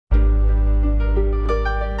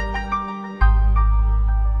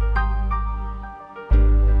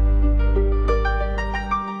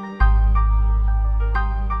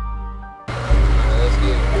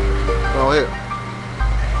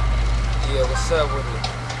what's up with it?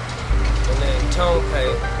 My name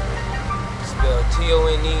TONEPAAY, spelled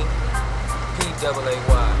TONEPAAY.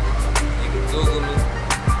 You can Google me,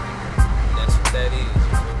 and that's what that is.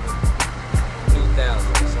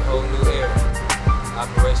 Newthousand, it's a whole new era.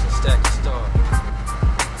 Operation Stack and Star.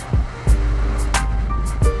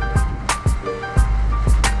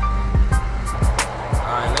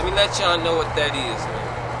 Alright, let me let y'all know what that is, man.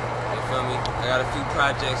 You feel me? I got a few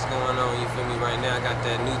projects going on, you feel me, right now. I got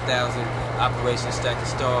that Newthousand Operation Stack and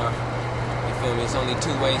Star. You feel me? It's only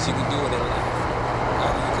two ways you can do it in life.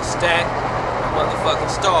 Either you can stack or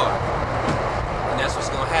motherfucking star. And that's what's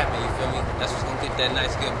gonna happen, you feel me? That's what's gonna get that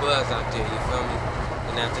nice good buzz out there, you feel me?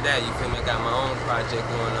 And after that, you feel me, I got my own project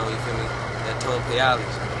going on, you feel me? That TONEPAAY.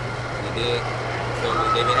 You dig? You feel me?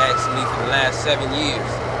 They've been asking me for the last 7 years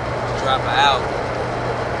to drop an album.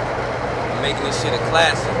 Making this shit a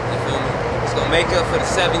classic, you feel me? It's gonna make up for the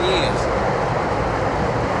 7 years.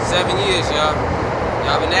 7 years, y'all.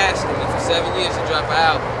 Y'all been asking me for 7 years to drop an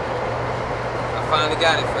album. I finally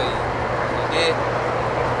got it for you. You did?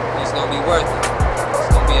 It's gonna be worth it. It's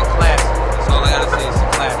gonna be a classic. That's all I gotta say, it's a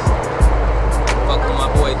classic. Fuck with my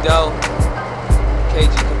boy Doe,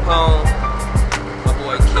 KG Capone, my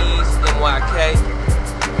boy Keys, NYK.